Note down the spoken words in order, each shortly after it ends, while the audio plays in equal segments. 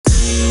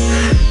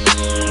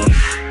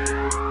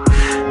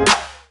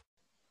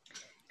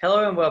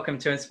and welcome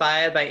to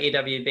Inspired by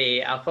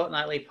EWB, our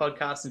fortnightly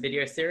podcast and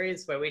video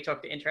series where we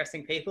talk to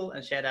interesting people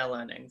and share our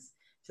learnings.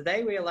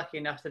 Today, we are lucky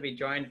enough to be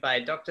joined by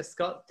Dr.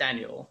 Scott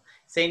Daniel,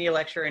 Senior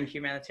Lecturer in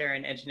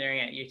Humanitarian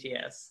Engineering at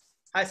UTS.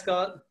 Hi,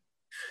 Scott.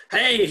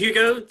 Hey,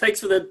 Hugo. Thanks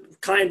for the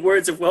kind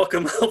words of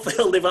welcome. Hopefully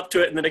I'll live up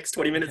to it in the next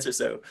 20 minutes or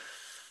so.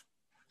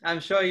 I'm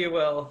sure you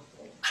will.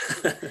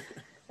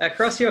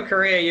 Across your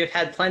career, you've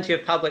had plenty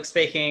of public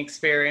speaking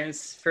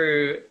experience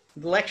through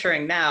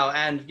lecturing now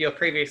and your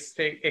previous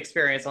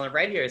experience on a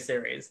radio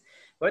series.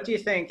 What do you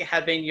think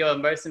have been your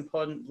most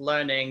important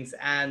learnings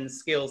and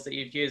skills that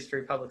you've used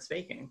through public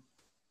speaking?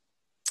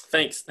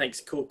 Thanks.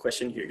 Cool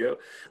question, Hugo.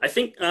 I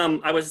think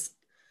I was,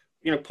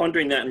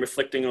 pondering that and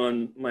reflecting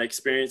on my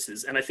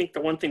experiences. And I think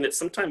the one thing that's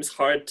sometimes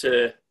hard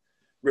to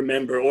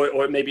remember,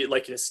 or maybe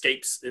like it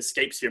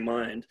escapes your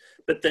mind,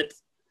 but that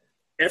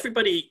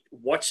everybody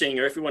watching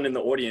or everyone in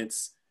the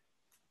audience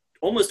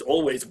almost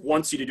always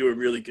wants you to do a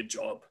really good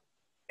job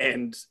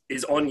and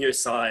is on your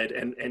side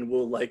and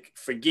will like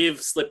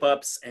forgive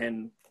slip-ups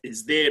and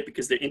is there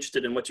because they're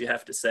interested in what you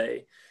have to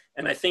say.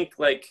 And I think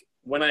like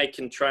when I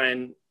can try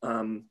and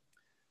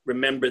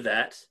remember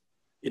that,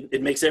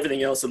 it makes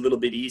everything else a little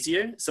bit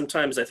easier.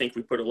 Sometimes I think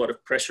we put a lot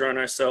of pressure on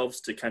ourselves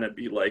to kind of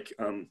be like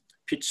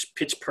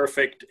pitch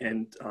perfect,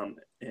 and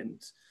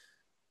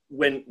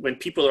when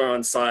people are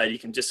on side, you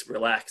can just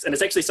relax. And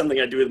it's actually something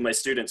I do with my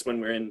students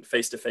when we're in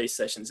face-to-face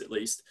sessions, at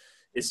least,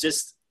 is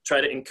just try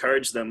to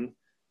encourage them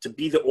to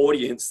be the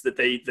audience that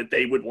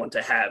they would want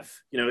to have.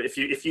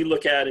 If you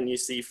look out and you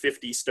see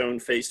 50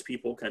 stone-faced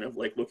people kind of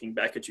like looking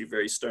back at you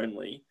very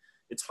sternly,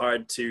 it's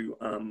hard to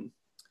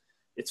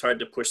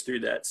push through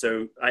that.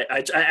 So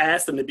I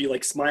ask them to be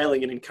like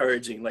smiling and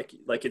encouraging,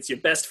 like it's your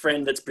best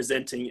friend that's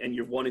presenting and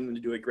you're wanting them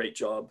to do a great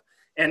job.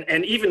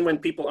 And even when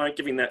people aren't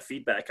giving that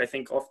feedback, I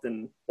think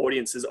often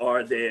audiences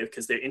are there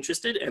because they're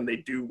interested and they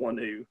do want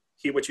to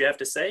hear what you have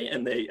to say,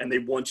 and they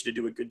want you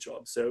to do a good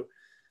job. So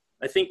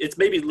I think it's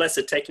maybe less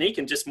a technique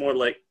and just more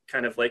like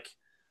kind of like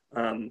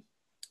an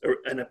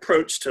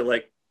approach to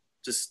like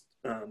just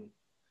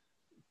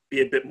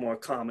be a bit more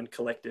calm and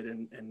collected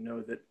and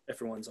know that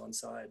everyone's on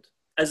side,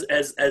 as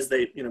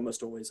they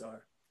most always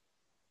are.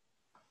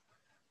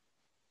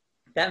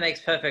 That makes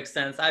perfect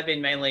sense. I've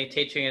been mainly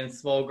teaching in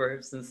small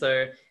groups, and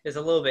so it's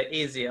a little bit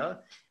easier.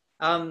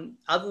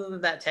 Other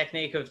than that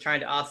technique of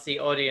trying to ask the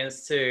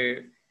audience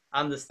to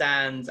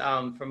understand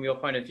from your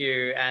point of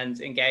view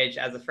and engage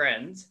as a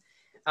friend,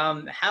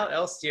 how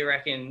else do you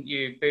reckon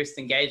you boost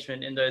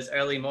engagement in those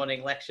early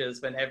morning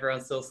lectures when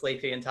everyone's still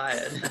sleepy and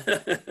tired?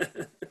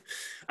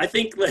 I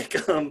think like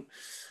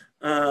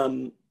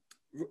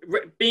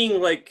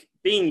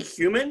being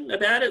human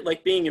about it,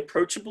 like being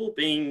approachable,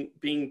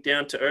 being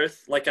down to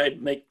earth. Like I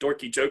make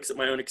dorky jokes at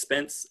my own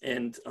expense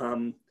and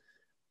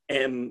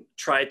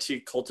try to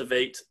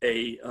cultivate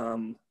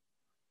an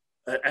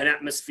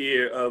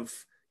atmosphere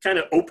of kind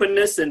of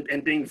openness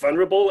and being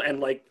vulnerable.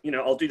 And like,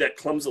 I'll do that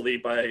clumsily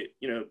by,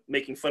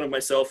 making fun of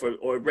myself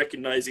or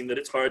recognizing that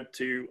it's hard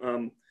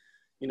to,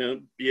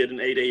 be at an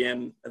 8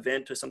 a.m.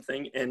 event or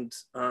something. And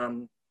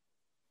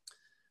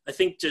I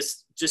think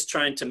just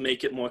trying to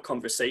make it more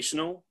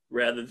conversational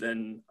rather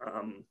than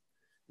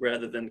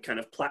kind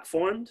of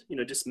platformed,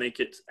 just make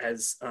it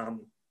as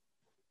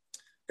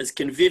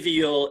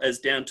convivial, as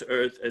down to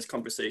earth, as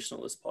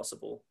conversational as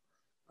possible.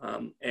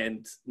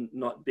 And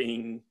not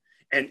being,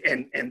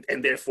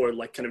 and therefore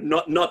like kind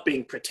of not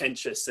being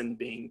pretentious and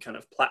being kind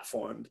of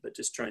platformed, but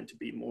just trying to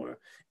be more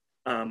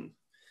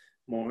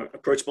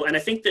approachable. And I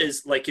think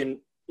there's like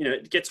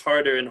it gets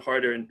harder and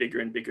harder in bigger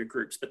and bigger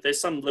groups, but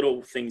there's some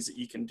little things that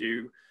you can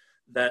do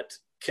that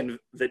can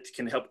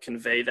help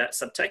convey that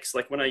subtext.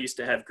 Like when I used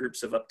to have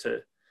groups of up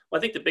to, I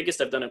think the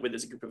biggest I've done it with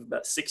is a group of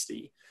about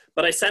 60,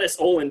 but I sat us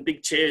all in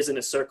big chairs in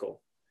a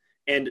circle,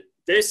 and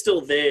they're still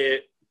there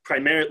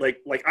primarily,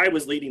 like I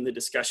was leading the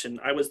discussion.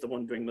 I was the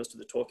one doing most of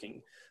the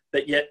talking,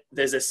 but yet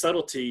there's a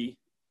subtlety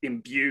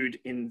imbued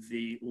in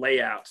the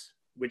layout,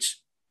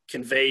 which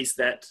conveys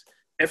that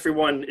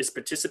everyone is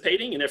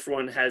participating and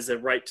everyone has a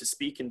right to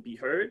speak and be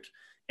heard.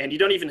 And you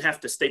don't even have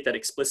to state that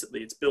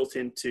explicitly. It's built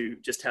into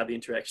just how the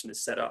interaction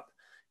is set up.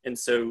 And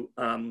so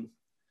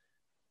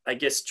I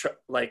guess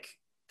like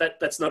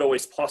that's not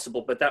always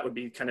possible, but that would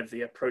be kind of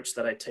the approach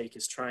that I take,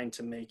 is trying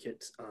to make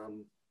it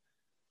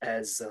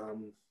as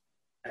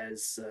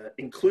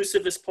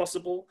inclusive as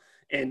possible.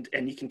 And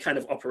you can kind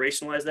of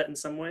operationalize that in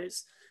some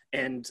ways.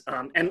 And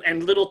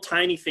little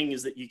tiny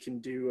things that you can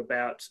do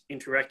about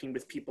interacting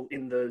with people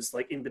in those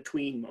like in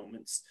between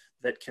moments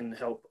that can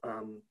help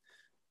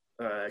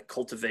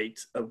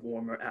cultivate a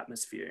warmer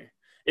atmosphere.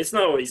 It's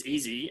not always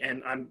easy,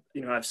 and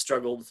I've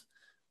struggled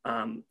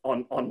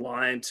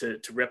online to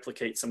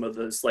replicate some of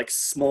those like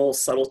small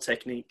subtle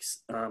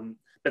techniques.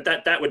 But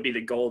that would be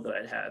the goal that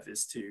I'd have,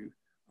 is to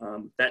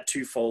that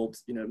twofold,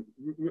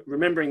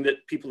 remembering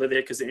that people are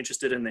there because they're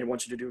interested and they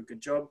want you to do a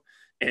good job,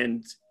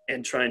 and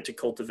trying to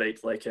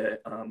cultivate like a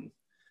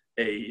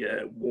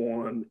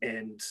warm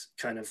and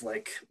kind of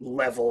like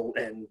level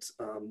and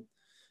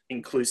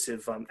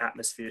inclusive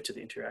atmosphere to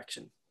the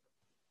interaction.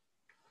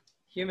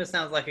 Humor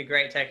sounds like a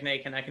great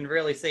technique, and I can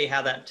really see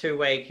how that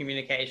two-way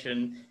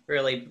communication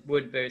really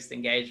would boost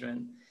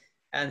engagement.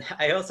 And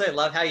I also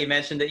love how you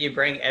mentioned that you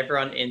bring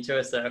everyone into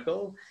a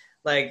circle.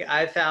 Like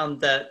I found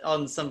that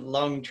on some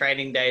long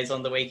training days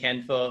on the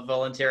weekend for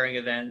volunteering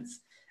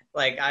events,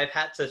 like I've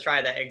had to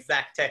try that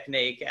exact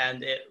technique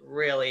and it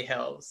really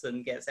helps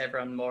and gets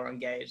everyone more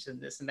engaged.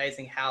 And it's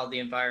amazing how the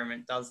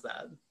environment does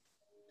that.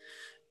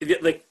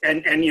 Like,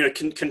 and you know,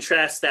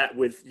 contrast that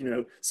with, you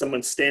know,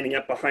 someone standing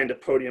up behind a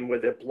podium where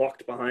they're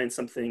blocked behind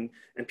something,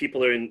 and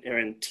people are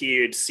in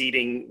tiered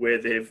seating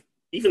where they've,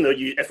 even though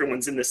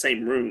everyone's in the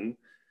same room,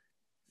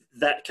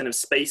 that kind of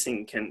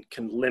spacing can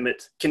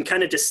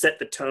kind of just set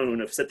the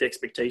tone set the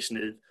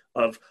expectation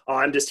of, oh,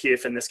 I'm just here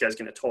and this guy's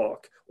going to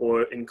talk,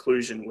 or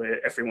inclusion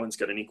where everyone's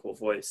got an equal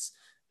voice.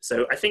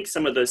 So I think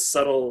some of those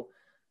subtle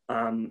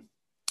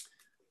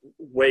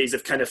ways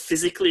of kind of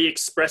physically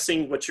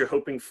expressing what you're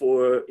hoping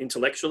for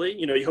intellectually,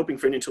 you know, you're hoping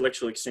for an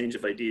intellectual exchange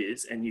of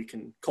ideas, and you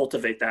can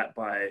cultivate that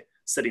by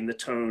setting the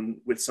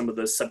tone with some of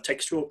those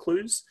subtextual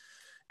clues.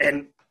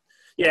 And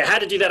yeah, how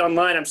to do that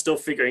online, I'm still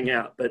figuring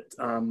out, but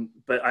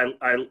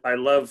I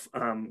love,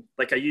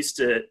 like I used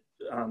to,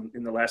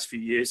 in the last few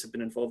years, have been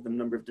involved in a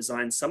number of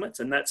design summits,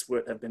 and that's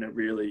what have been a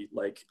really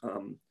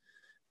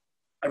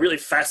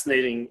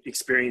fascinating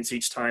experience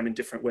each time in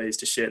different ways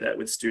to share that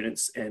with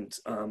students,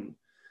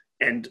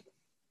 and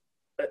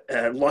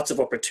lots of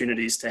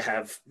opportunities to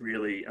have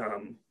really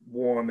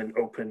warm and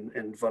open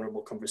and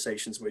vulnerable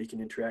conversations where you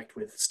can interact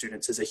with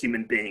students as a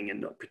human being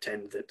and not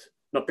pretend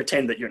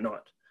that you're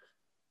not.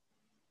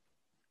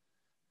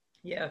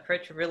 Yeah,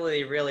 approach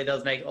really, really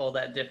does make all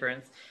that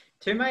difference.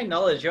 To my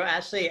knowledge, you're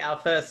actually our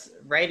first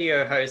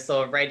radio host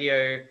or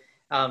radio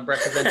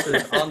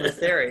representative on the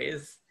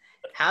series.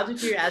 How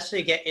did you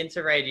actually get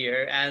into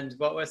radio, and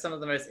what were some of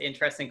the most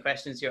interesting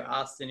questions you were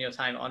asked in your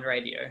time on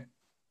radio?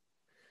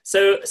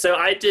 So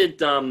I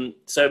did,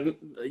 so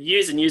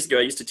years and years ago,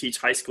 I used to teach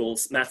high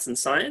schools maths and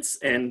science,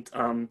 and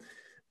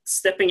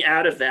stepping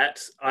out of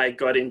that, I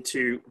got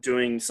into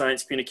doing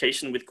science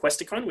communication with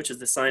Questacon, which is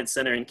the science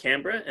center in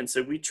Canberra. And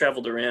so we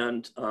traveled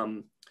around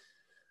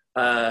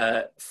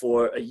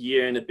for a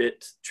year and a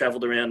bit,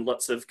 traveled around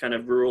lots of kind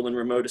of rural and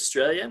remote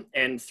Australia.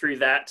 And through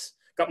that,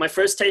 got my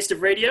first taste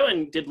of radio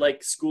and did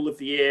like School of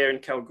the Air in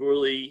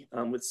Kalgoorlie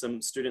with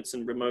some students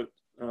in remote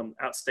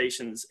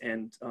outstations,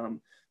 and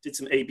did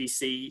some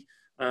ABC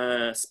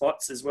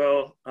spots as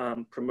well,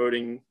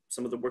 promoting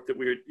some of the work that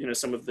we were, you know,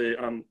 some of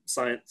the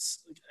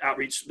science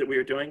outreach that we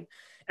were doing.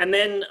 And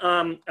then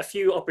a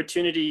few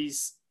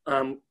opportunities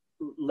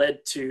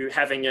led to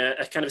having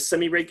a kind of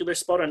semi-regular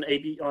spot on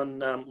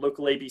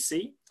local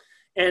ABC.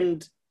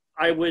 And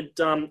I would,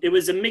 it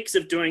was a mix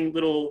of doing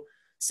little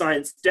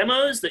science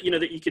demos that, you know,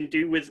 that you can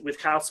do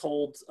with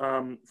household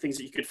things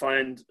that you could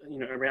find, you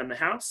know, around the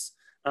house,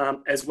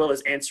 as well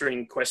as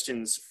answering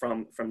questions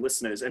from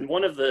listeners. And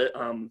one of the,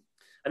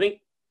 I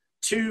think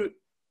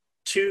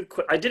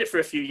I did it for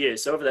a few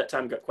years, so over that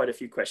time got quite a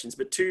few questions,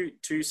 but two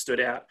stood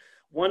out.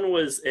 One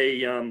was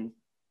a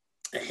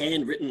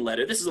handwritten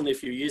letter. This is only a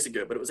few years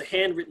ago, but it was a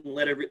handwritten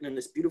letter written in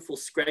this beautiful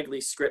scraggly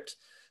script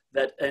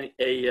that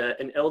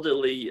an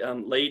elderly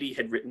lady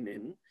had written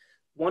in,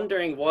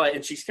 wondering why,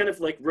 and she kind of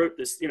like wrote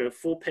this, you know,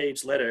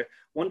 full-page letter,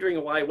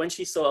 wondering why when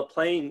she saw a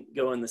plane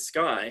go in the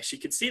sky, she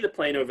could see the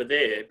plane over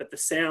there, but it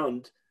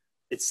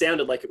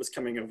sounded like it was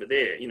coming over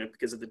there, you know,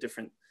 because of the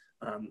different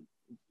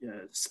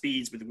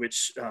speeds with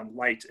which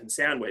light and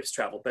sound waves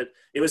travel. But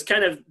it was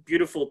kind of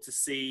beautiful to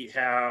see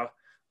how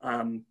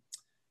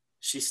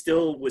she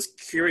still was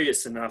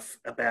curious enough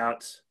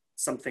about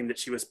something that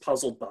she was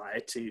puzzled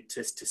by to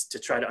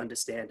try to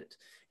understand it.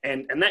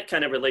 And that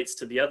kind of relates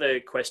to the other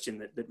question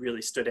that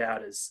really stood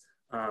out as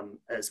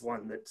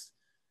one that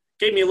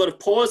gave me a lot of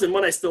pause, and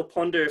one I still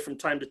ponder from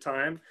time to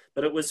time.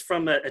 But it was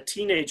from a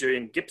teenager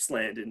in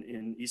Gippsland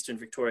in Eastern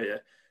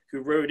Victoria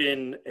who wrote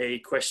in a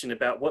question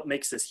about what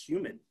makes us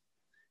human.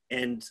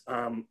 And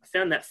I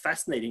found that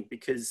fascinating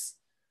because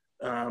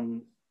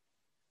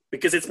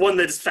it's one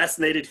that has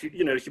fascinated,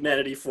 you know,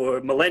 humanity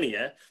for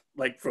millennia,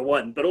 like for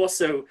one, but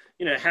also,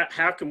 you know,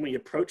 how can we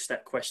approach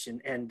that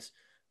question? And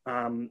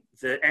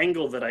the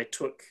angle that I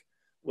took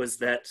was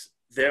that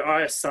there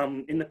are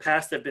in the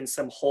past, there have been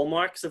some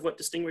hallmarks of what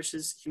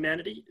distinguishes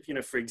humanity. You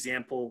know, for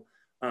example,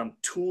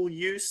 tool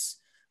use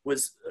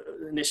was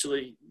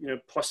initially, you know,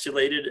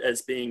 postulated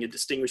as being a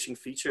distinguishing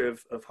feature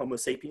of Homo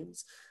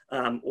sapiens,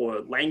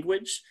 or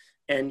language.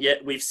 And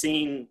yet we've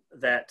seen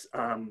that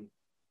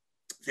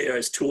there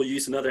is tool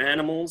use in other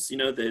animals. You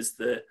know, there's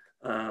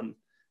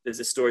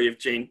a story of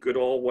Jane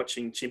Goodall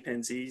watching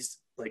chimpanzees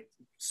like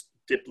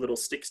dip little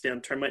sticks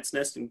down termites'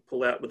 nest and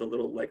pull out with a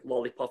little like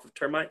lollipop of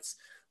termites.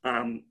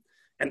 And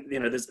you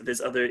know,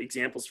 there's other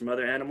examples from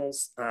other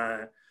animals.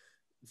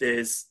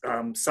 There's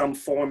some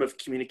form of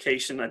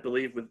communication, I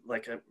believe, with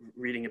like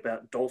reading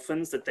about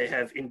dolphins, that they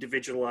have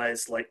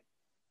individualized like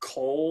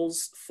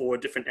calls for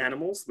different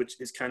animals, which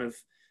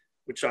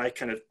I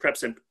kind of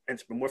perhaps am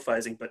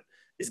anthropomorphizing, but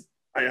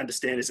I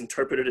understand is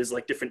interpreted as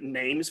like different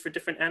names for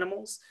different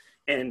animals.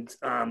 And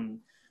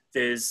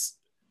there's,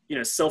 you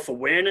know,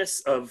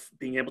 self-awareness of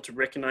being able to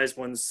recognize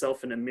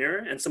oneself in a mirror.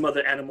 And some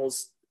other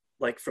animals,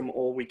 like from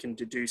all we can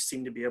deduce,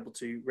 seem to be able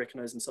to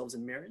recognize themselves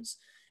in mirrors.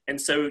 And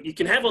so you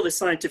can have all this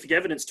scientific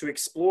evidence to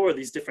explore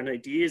these different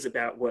ideas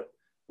about what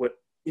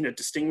you know,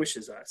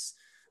 distinguishes us.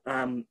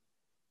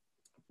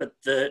 But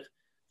the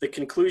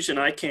conclusion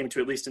I came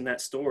to, at least in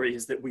that story,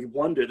 is that we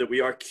wonder, that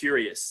we are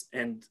curious.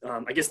 And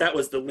I guess that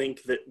was the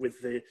link that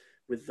with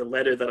the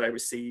letter that I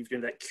received, you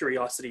know, that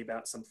curiosity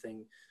about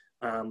something.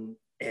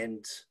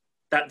 And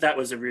that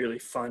was a really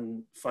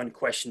fun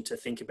question to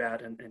think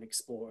about and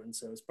explore. And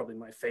so it's probably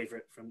my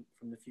favorite from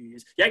the few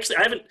years. Yeah, actually,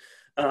 I haven't,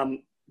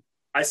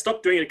 I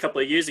stopped doing it a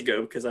couple of years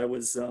ago because I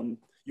was,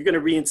 you're going to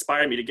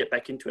re-inspire me to get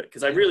back into it,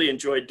 because I really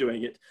enjoyed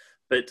doing it.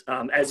 But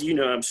as you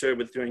know, I'm sure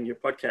with doing your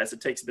podcast,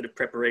 it takes a bit of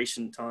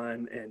preparation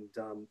time and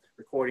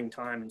recording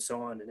time and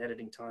so on, and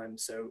editing time.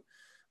 So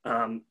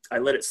I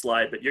let it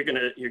slide, but you're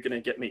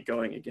gonna get me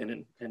going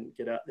again and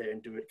get out there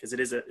and do it, because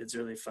it's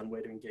really a fun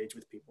way to engage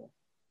with people.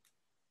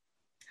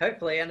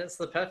 Hopefully, and it's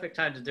the perfect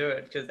time to do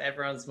it because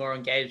everyone's more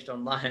engaged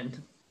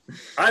online.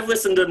 I've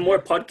listened to more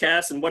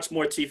podcasts and watched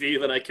more TV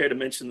than I care to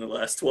mention the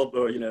last 12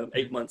 or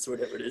 8 months or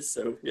whatever it is.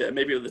 So yeah,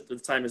 maybe the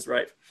time is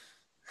right.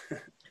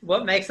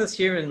 What makes us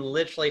human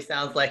literally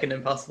sounds like an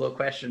impossible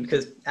question,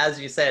 because as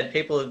you said,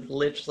 people have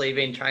literally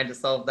been trying to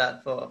solve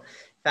that for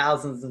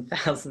thousands and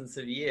thousands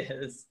of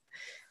years.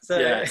 So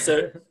yeah,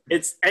 so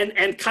it's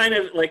and kind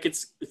of like,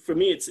 it's for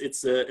me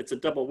it's a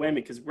double whammy,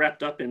 because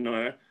wrapped up in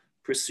our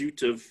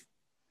pursuit of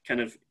kind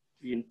of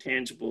the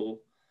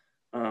intangible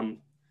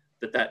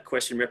that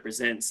question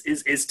represents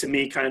is to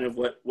me kind of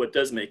what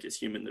does make us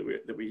human,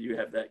 that we do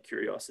have that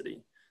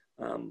curiosity.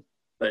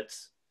 But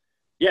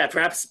yeah,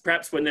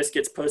 perhaps when this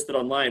gets posted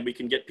online, we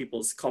can get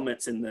people's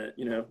comments in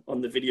the,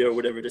 on the video or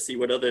whatever, to see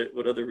what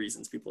other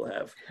reasons people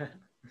have.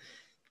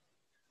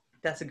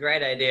 That's a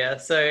great idea.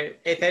 So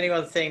if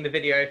anyone's seeing the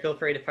video, feel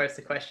free to post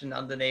a question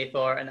underneath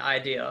or an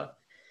idea.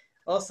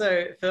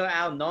 Also, for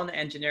our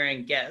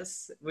non-engineering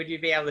guests, would you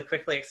be able to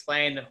quickly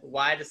explain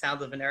why the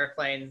sound of an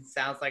airplane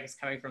sounds like it's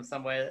coming from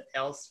somewhere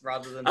else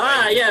rather than...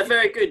 Yeah,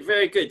 very good,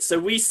 very good. So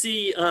we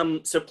see,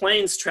 so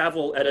planes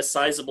travel at a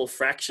sizable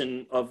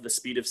fraction of the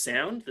speed of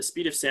sound. The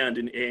speed of sound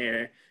in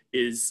air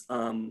is,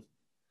 I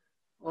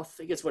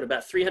think it's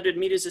about 300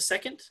 meters a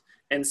second.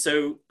 And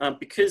so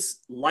because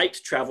light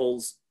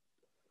travels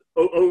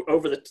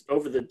over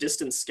the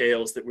distance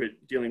scales that we're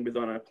dealing with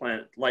on our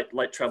planet,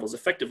 light travels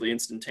effectively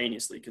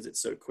instantaneously because it's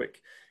so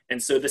quick.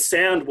 And so the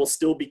sound will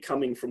still be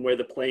coming from where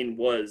the plane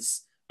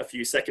was a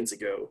few seconds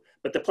ago,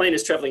 but the plane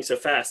is traveling so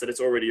fast that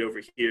it's already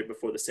over here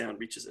before the sound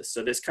reaches us.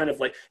 So there's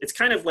actually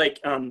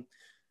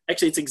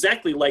it's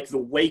exactly like the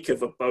wake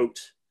of a boat.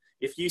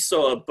 If you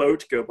saw a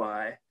boat go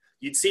by,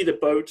 you'd see the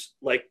boat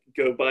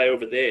go by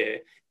over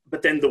there,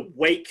 but then the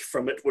wake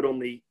from it would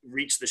only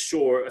reach the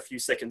shore a few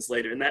seconds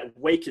later. And that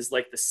wake is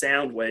like the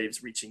sound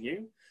waves reaching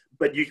you,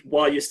 but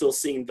while you're still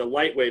seeing the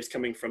light waves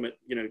coming from it,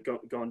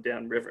 gone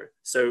down river.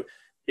 So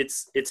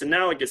it's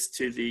analogous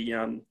to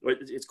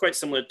it's quite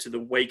similar to the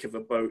wake of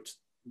a boat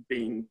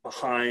being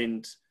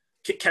behind,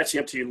 catching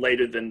up to you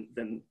later than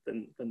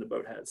the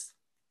boat has.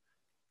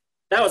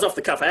 That was off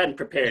the cuff. I hadn't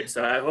prepared,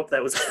 so I hope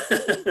that was...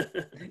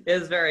 It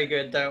was very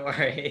good, don't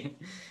worry.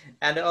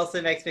 And it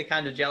also makes me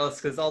kind of jealous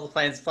because all the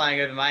planes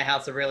flying over my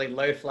house are really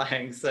low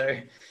flying, so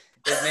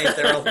it means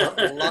they're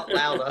a lot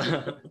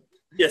louder.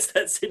 Yes,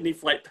 that's Sydney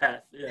flight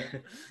path, yeah.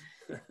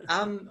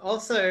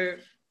 Also,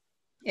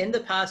 in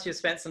the past, you've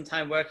spent some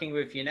time working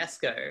with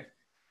UNESCO.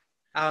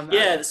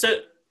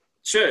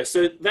 Sure.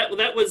 So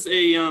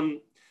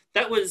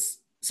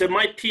so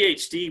my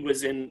PhD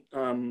was in...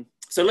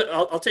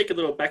 I'll take a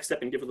little back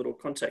step and give a little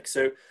context.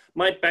 So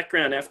my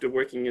background after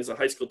working as a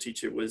high school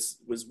teacher was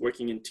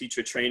working in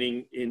teacher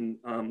training in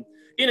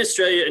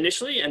Australia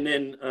initially, and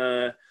then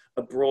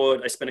abroad.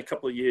 I spent a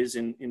couple of years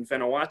in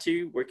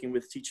Vanuatu working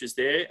with teachers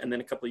there, and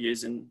then a couple of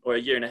years a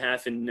year and a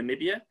half in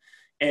Namibia.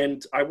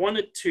 And I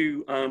wanted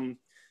to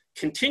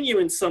continue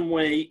in some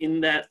way in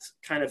that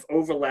kind of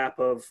overlap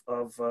of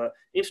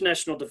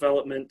international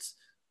development,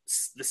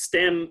 the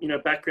STEM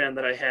background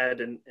that I had,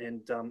 and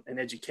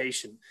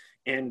education.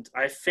 And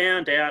I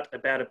found out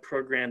about a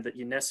program that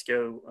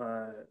UNESCO,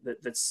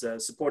 that's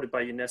supported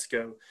by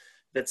UNESCO,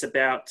 that's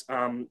about,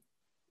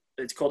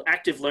 it's called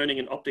Active Learning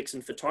in Optics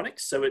and Photonics.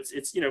 So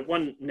it's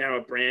one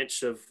narrow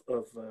branch of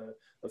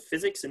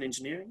physics and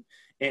engineering.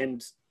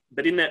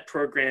 But in that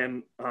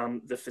program,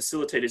 the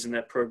facilitators in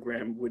that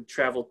program would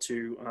travel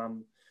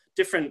to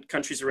different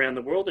countries around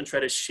the world and try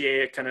to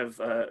share kind of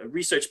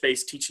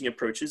research-based teaching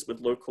approaches with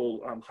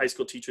local high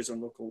school teachers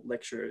and local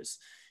lecturers.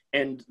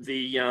 And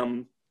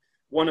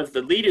one of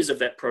the leaders of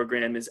that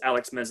program is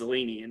Alex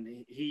Mazzolini,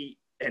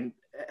 and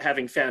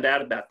having found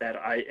out about that,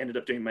 I ended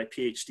up doing my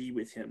PhD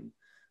with him,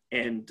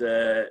 and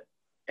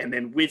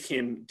then with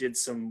him did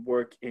some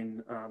work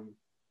in.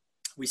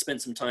 We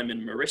spent some time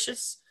in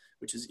Mauritius,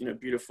 which is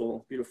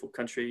beautiful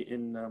country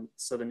in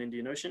southern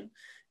Indian Ocean,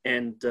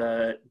 and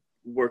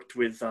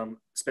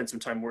spent some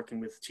time working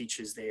with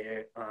teachers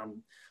there,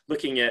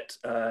 looking at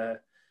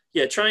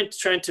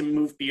trying to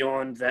move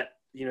beyond that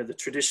the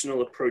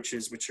traditional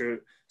approaches, which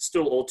are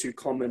still all too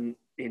common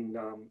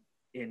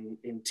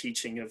in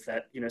teaching, of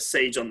that,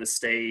 sage on the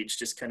stage,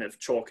 just kind of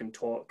chalk and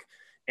talk.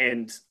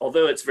 And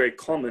although it's very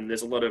common,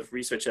 there's a lot of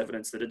research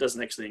evidence that it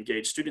doesn't actually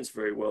engage students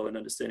very well in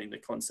understanding the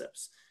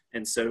concepts.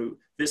 And so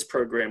this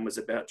program was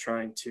about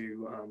trying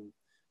to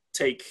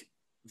take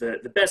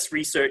the best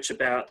research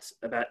about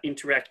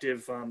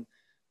interactive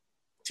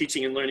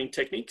teaching and learning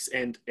techniques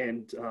and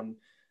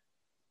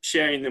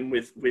sharing them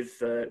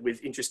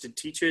with interested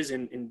teachers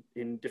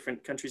in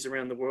different countries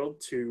around the world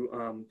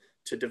to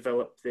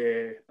develop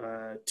their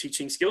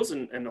teaching skills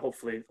and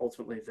hopefully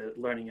ultimately the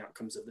learning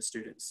outcomes of the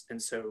students.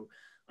 And so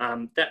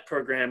that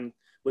program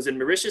was in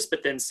Mauritius,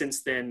 but then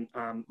since then,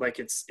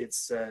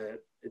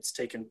 it's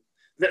taken.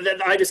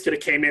 I just could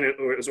have came in,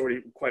 or it was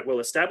already quite well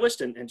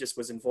established, and just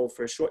was involved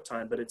for a short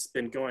time. But it's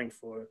been going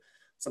for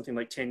something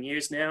like 10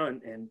 years now,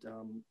 and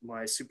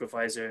my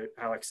supervisor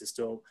Alex is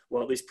still,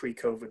 well, at least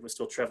pre-COVID, was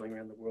still traveling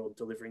around the world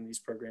delivering these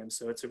programs.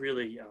 So it's a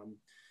really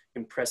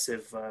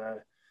impressive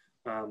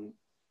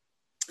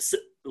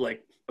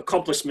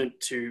accomplishment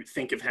to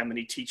think of how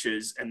many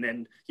teachers, and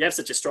then you have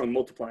such a strong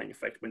multiplying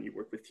effect when you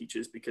work with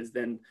teachers, because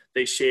then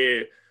they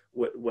share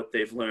what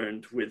they've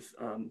learned with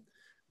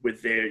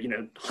their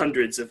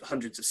hundreds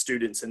of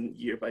students and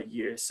year by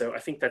year. So I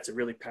think that's a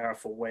really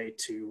powerful way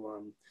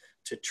to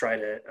try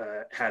to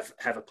have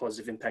a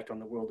positive impact on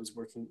the world, is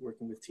working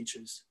with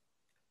teachers.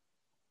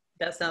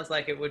 That sounds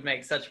like it would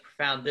make such a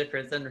profound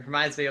difference, and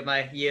reminds me of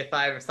my year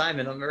 5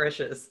 assignment on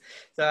Mauritius.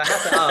 So I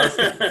have to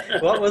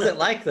ask, what was it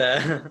like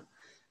there?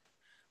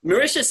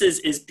 Mauritius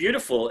is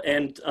beautiful,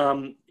 and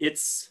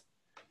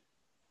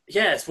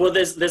yes, well,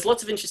 there's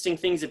lots of interesting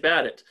things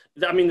about it.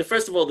 I mean,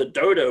 first of all, the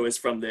dodo is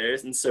from there,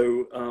 and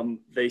so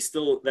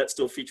that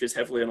still features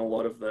heavily in a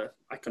lot of the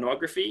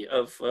iconography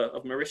of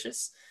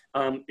Mauritius.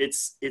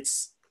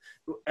 It's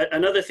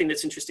another thing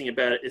that's interesting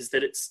about it is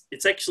that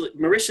it's actually,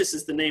 Mauritius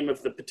is the name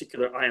of the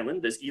particular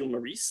island. There's Ile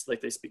Maurice,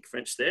 like they speak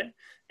French there,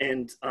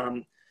 and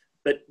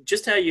but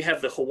just how you have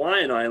the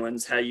Hawaiian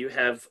Islands, how you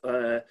have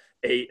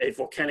a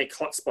volcanic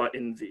hotspot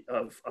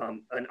of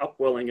an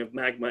upwelling of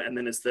magma, and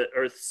then as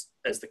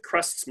the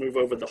crusts move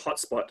over the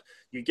hotspot,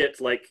 you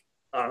get like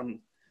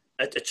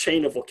a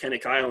chain of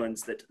volcanic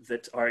islands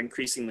that are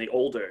increasingly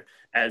older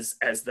as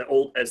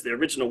the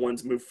original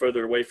ones move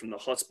further away from the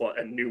hotspot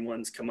and new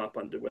ones come up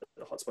under where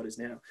the hotspot is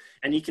now.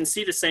 And you can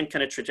see the same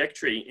kind of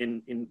trajectory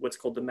in what's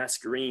called the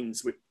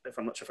Mascarenes, if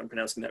I'm not sure if I'm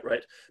pronouncing that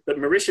right. But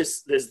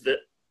Mauritius, there's the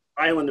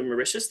island of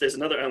Mauritius, there's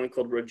another island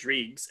called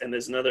Rodrigues, and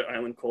there's another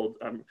island called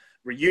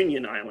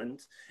Reunion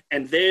Island,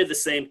 and there the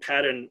same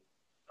pattern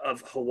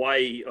of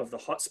Hawaii, of the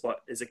hotspot,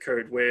 has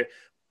occurred, where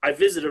I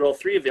visited all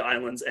 3 of the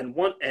islands, and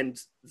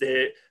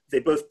they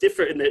both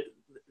differ in that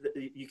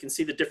you can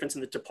see the difference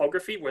in the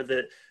topography, where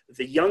the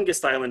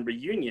youngest island,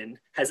 Reunion,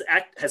 has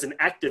an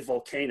active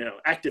volcano,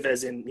 active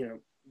as in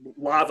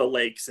lava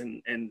lakes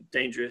and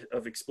danger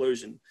of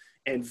explosion,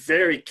 and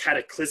very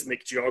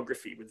cataclysmic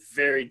geography with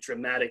very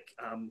dramatic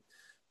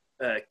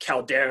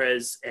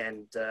calderas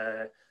and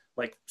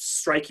like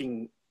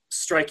striking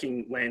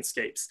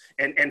landscapes,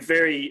 and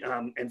very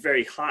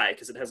high,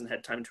 because it hasn't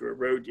had time to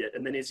erode yet.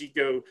 And then as you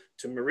go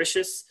to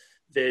Mauritius,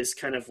 there's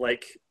kind of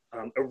like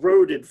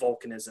eroded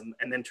volcanism,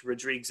 and then to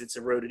Rodrigues it's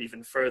eroded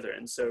even further.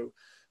 And so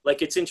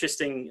like it's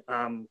interesting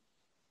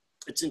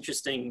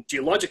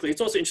geologically. It's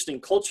also interesting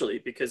culturally,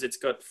 because it's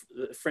got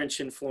French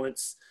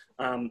influence.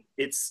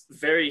 It's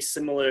very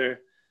similar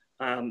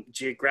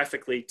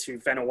geographically to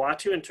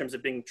Vanuatu in terms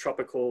of being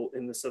tropical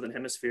in the Southern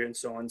Hemisphere and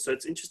so on. So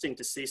it's interesting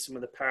to see some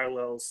of the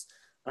parallels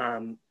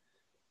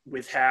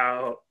with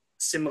how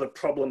similar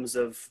problems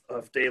of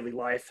daily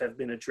life have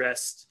been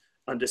addressed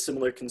under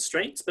similar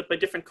constraints, but by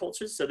different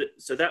cultures.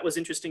 So that was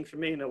interesting for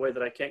me in a way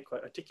that I can't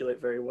quite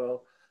articulate very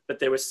well. But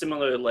there was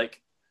similar,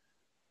 like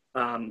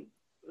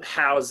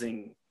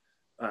housing.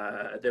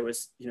 There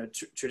was,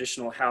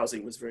 traditional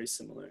housing was very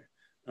similar.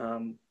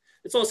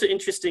 It's also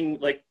interesting,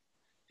 like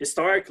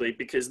historically,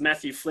 because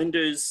Matthew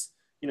Flinders,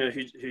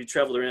 who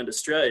traveled around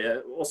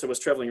Australia, also was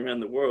traveling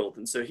around the world.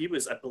 And so he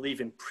was, I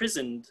believe,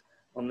 imprisoned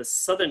on the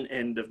southern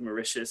end of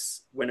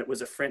Mauritius when it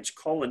was a French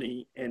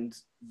colony, and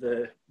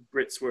the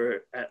Brits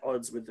were at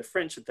odds with the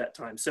French at that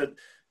time. So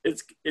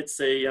it's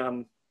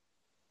a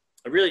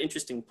really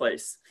interesting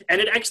place. And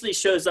it actually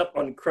shows up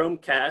on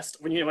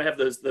Chromecast when I have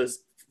those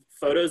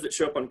photos that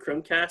show up on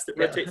Chromecast that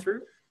rotate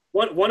through.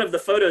 One of the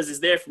photos is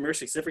there from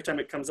Mauritius. Every time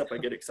it comes up, I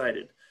get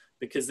excited,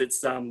 because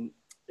it's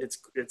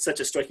such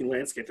a striking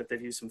landscape that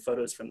they've used some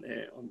photos from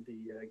there on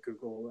the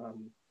Google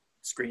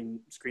screen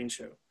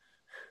show.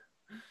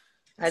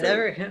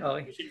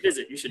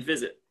 You should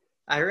visit.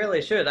 I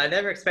really should. I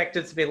never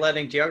expected to be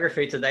learning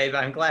geography today,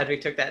 but I'm glad we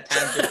took that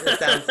tangent. It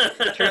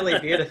sounds truly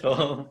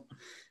beautiful.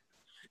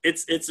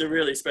 It's a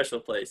really special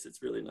place.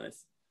 It's really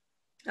nice.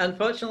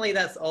 Unfortunately,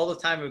 that's all the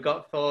time we've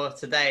got for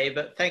today,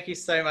 but thank you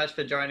so much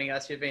for joining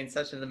us. You've been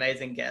such an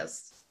amazing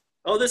guest.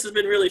 Oh, this has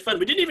been really fun.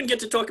 We didn't even get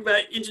to talk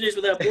about Engineers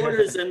Without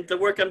Borders and the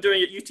work I'm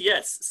doing at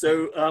UTS.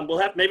 So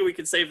maybe we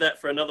could save that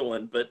for another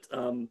one. But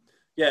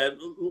Yeah,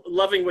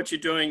 loving what you're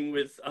doing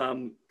with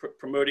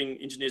promoting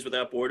Engineers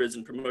Without Borders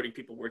and promoting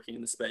people working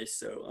in the space.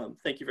 So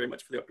thank you very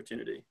much for the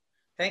opportunity.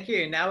 Thank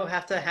you. Now we'll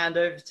have to hand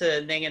over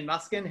to Ning and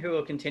Muskin, who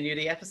will continue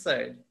the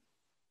episode.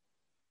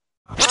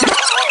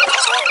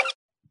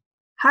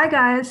 Hi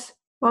guys,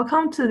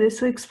 welcome to this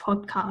week's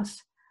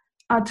podcast.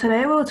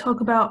 Today we'll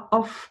talk about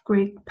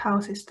off-grid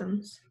power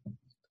systems.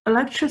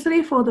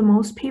 Electricity for the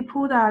most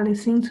people that are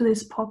listening to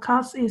this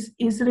podcast is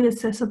easily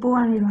accessible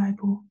and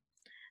reliable.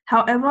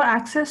 However,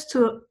 access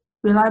to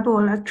reliable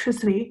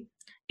electricity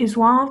is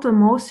one of the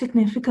most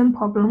significant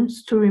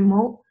problems to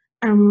remote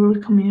and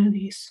rural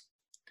communities.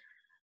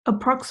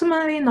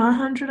 Approximately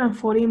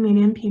 940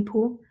 million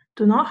people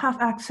do not have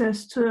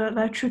access to the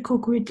electrical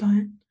grid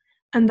line,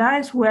 and that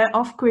is where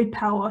off-grid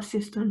power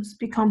systems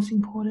becomes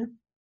important.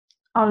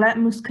 I'll let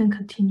Muskan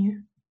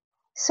continue.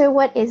 So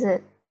what is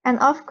it? An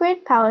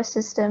off-grid power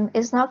system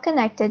is not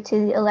connected to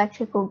the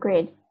electrical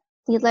grid.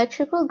 The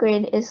electrical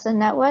grid is the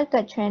network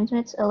that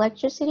transmits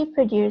electricity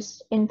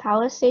produced in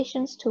power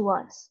stations to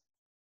us.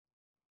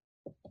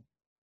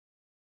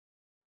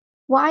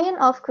 Why an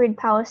off-grid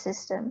power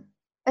system?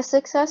 A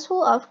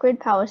successful off-grid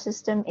power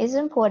system is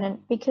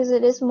important because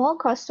it is more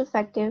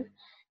cost-effective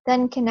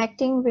than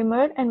connecting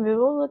remote and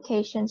rural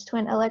locations to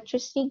an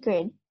electricity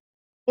grid.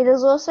 It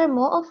is also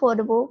more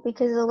affordable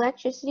because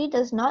electricity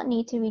does not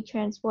need to be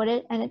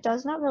transported and it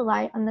does not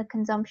rely on the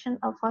consumption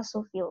of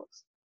fossil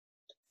fuels.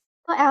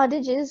 Power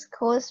outages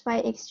caused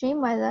by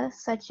extreme weather,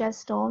 such as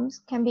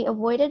storms, can be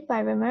avoided by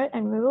remote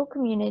and rural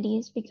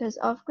communities because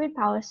off-grid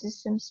power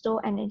systems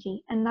store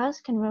energy and thus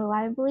can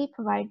reliably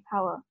provide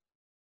power.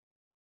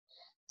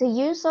 The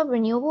use of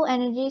renewable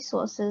energy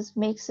sources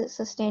makes it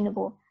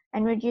sustainable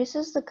and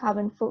reduces the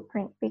carbon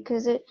footprint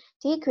because it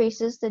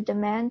decreases the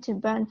demand to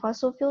burn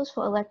fossil fuels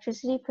for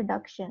electricity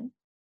production.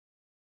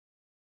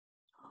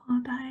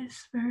 Oh, that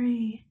is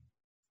very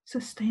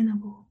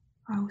sustainable,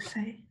 I would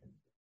say.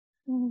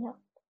 Yep.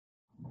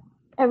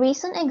 A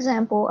recent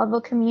example of a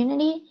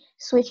community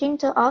switching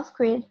to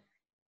off-grid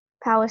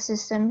power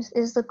systems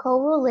is the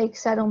Colville Lake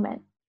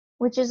Settlement,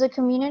 which is a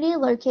community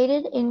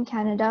located in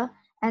Canada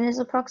and is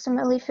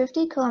approximately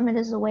 50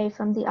 kilometers away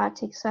from the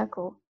Arctic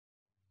Circle.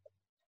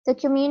 The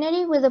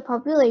community, with a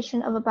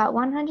population of about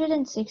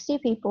 160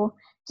 people,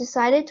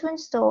 decided to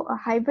install a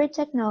hybrid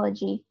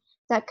technology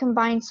that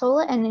combined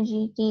solar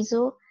energy,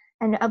 diesel,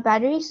 and a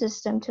battery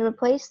system to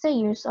replace the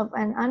use of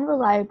an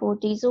unreliable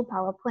diesel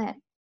power plant.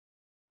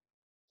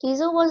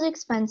 Diesel was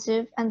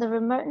expensive, and the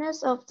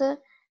remoteness of the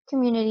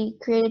community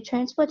created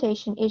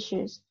transportation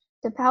issues.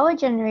 The power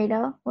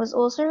generator was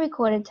also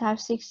recorded to have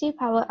 60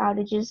 power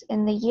outages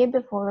in the year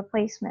before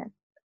replacement.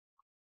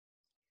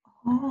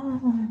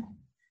 Oh,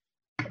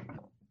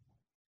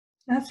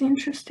 that's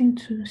interesting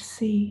to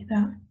see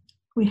that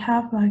we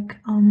have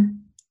like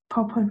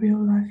proper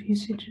real life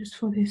usages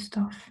for this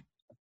stuff.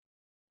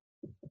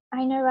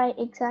 I know, right?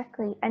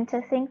 Exactly. And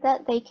to think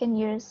that they can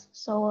use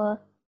solar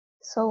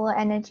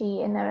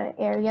energy in an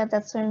area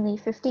that's only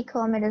 50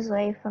 kilometers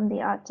away from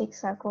the Arctic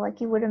Circle, like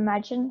you would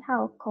imagine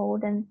how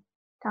cold and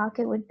dark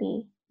it would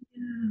be.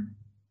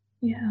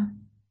 Yeah.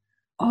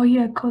 Oh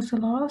yeah, because a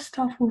lot of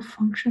stuff will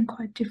function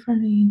quite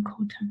differently in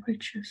cold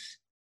temperatures.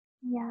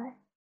 Yeah.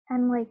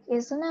 And like,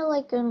 isn't it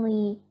like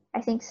only, I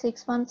think,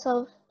 6 months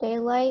of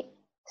daylight?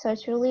 So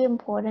it's really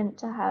important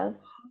to have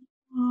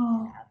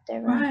their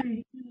own. Right.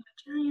 I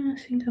didn't even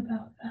think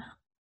about that.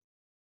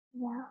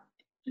 Yeah.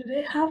 Do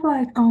they have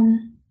like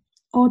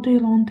all day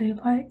long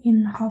daylight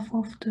in half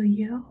of the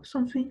year or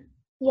something?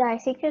 Yeah, I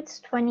think it's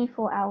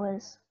 24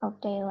 hours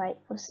of daylight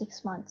for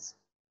 6 months.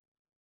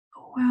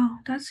 Oh wow,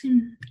 that's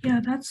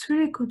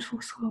really good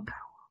for solar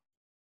power.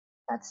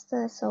 That's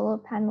the solar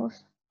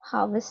panels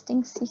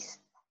harvesting season.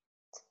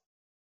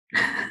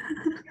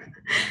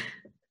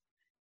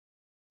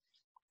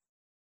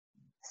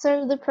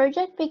 So the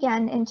project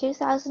began in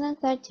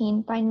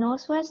 2013 by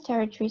Northwest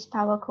Territories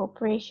Power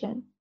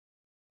Corporation.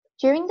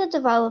 During the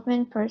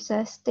development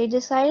process, they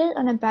decided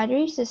on a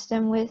battery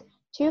system with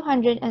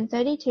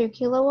 232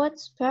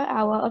 kilowatts per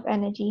hour of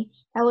energy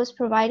that was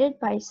provided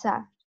by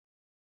Saft.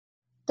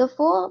 The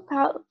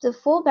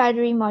four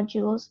battery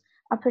modules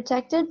are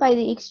protected by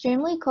the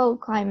extremely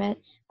cold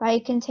climate by a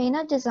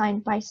container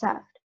designed by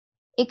Saft.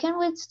 It can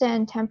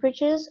withstand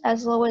temperatures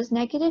as low as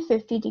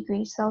 -50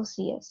 degrees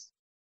Celsius.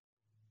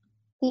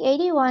 The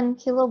 81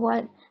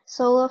 kilowatt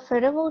solar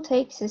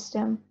photovoltaic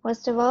system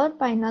was developed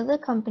by another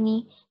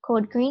company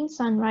called Green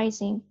Sun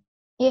Rising.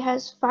 It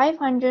has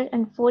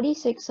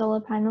 546 solar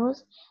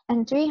panels,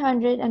 and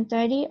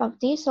 330 of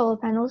these solar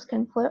panels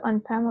can float on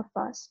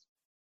permafrost.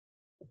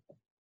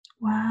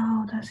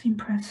 Wow, that's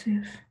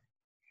impressive.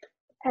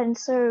 And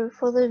so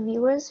for the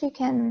viewers who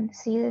can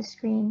see the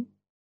screen,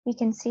 you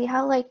can see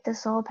how like the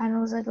solar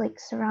panels are like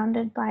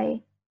surrounded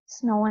by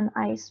snow and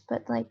ice,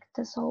 but like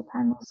the solar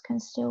panels can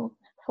still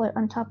float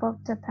on top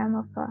of the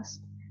permafrost.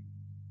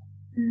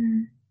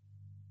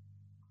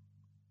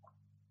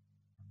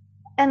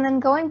 And then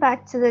going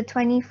back to the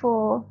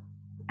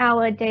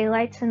 24-hour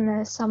daylights in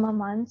the summer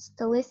months,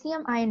 the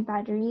lithium-ion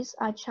batteries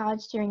are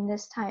charged during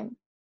this time.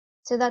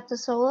 so that the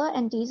solar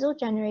and diesel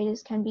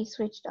generators can be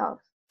switched off.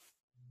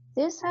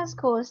 This has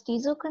caused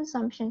diesel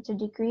consumption to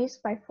decrease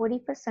by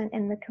 40%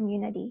 in the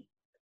community.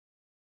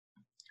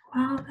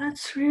 Wow,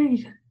 that's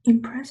really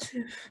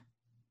impressive.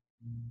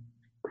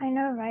 I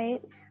know,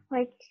 right?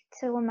 Like,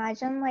 to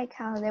imagine like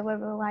how they were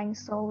relying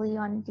solely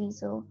on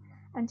diesel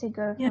and to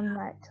go from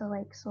that to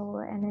like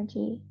solar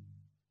energy.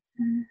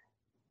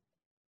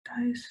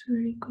 That is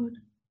really good.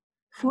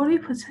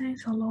 40%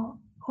 is a lot,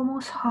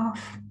 almost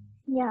half.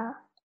 Yeah.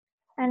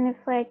 And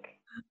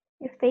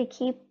if they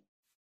keep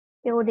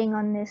building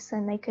on this,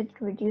 then they could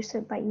reduce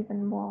it by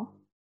even more.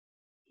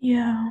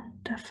 Yeah,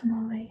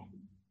 definitely.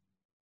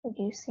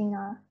 Reducing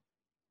our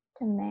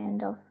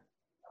demand of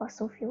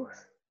fossil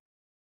fuels.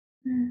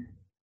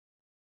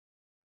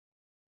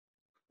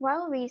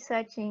 While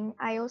researching,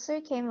 I also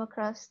came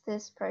across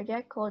this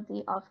project called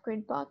the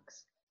Off-Grid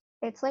Box.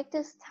 It's like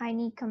this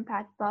tiny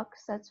compact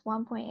box that's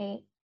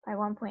 1.8 by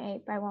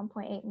 1.8 by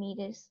 1.8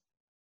 meters,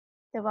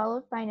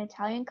 developed by an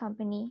Italian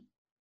company.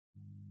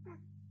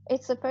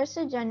 It's supposed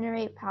to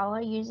generate power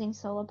using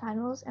solar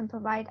panels and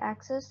provide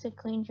access to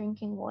clean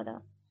drinking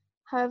water.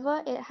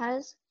 However, it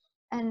has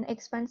an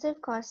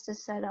expensive cost to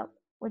set up,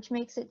 which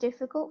makes it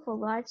difficult for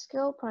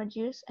large-scale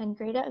produce and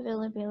greater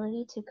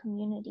availability to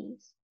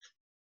communities.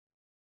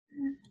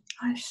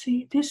 I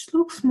see. This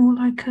looks more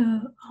like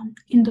a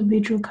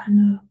individual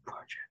kind of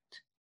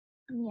project.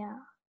 Yeah.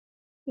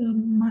 A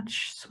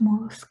much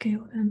smaller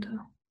scale than the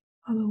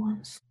other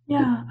ones.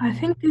 Yeah, I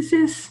think this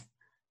is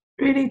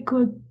really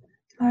good,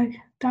 like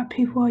that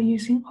people are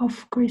using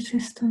off-grid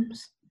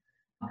systems.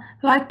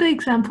 Like the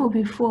example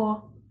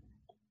before,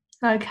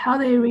 like how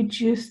they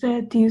reduce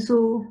their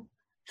diesel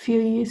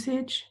fuel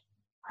usage.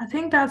 I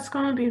think that's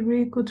gonna be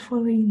really good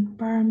for the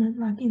environment,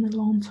 like in the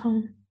long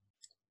term.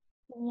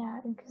 Yeah,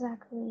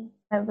 exactly.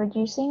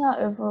 Reducing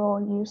our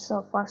overall use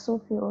of fossil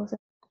fuels.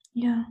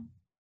 Yeah.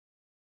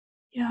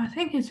 Yeah, I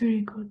think it's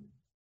really good.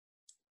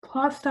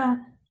 Plus that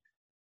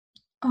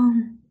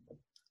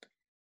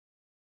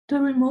the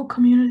remote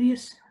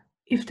communities,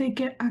 if they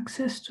get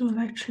access to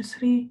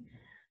electricity,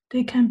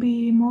 they can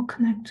be more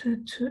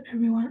connected to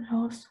everyone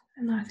else.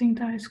 And I think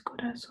that is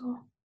good as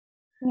well.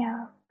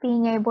 Yeah,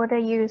 being able to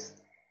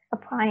use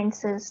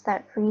appliances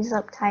that frees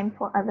up time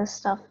for other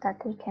stuff that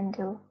they can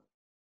do.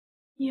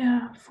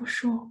 Yeah, for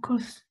sure,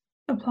 because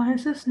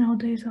appliances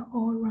nowadays are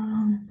all run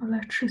on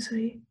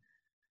electricity.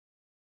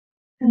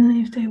 And then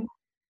if they want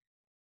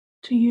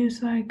to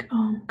use like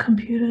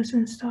computers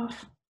and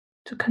stuff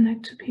to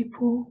connect to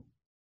people,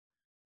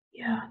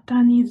 yeah,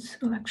 that needs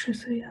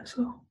electricity as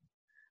well.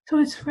 So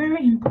it's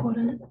very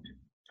important.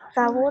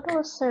 That would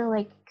also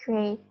like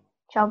create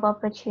job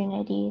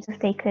opportunities if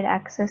they could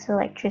access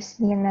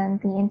electricity and then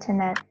the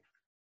internet.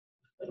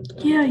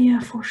 Yeah,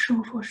 for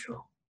sure, for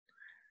sure.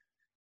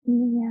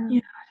 Yeah. Yeah,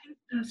 I think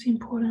that's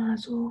important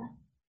as well.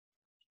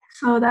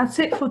 So that's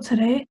it for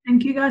today.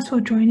 Thank you guys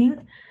for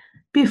joining.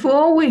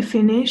 Before we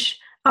finish,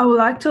 I would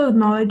like to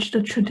acknowledge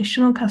the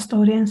traditional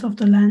custodians of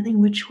the land in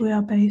which we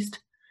are based,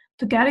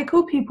 the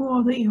Gadigal people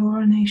of the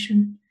Eora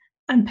Nation,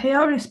 and pay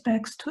our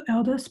respects to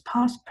elders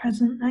past,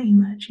 present, and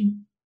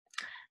emerging.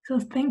 So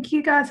thank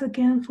you guys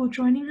again for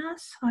joining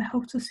us. I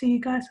hope to see you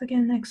guys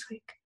again next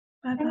week.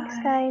 Bye-bye. Thanks,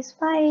 guys.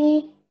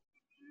 Bye.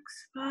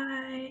 Thanks.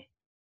 Bye.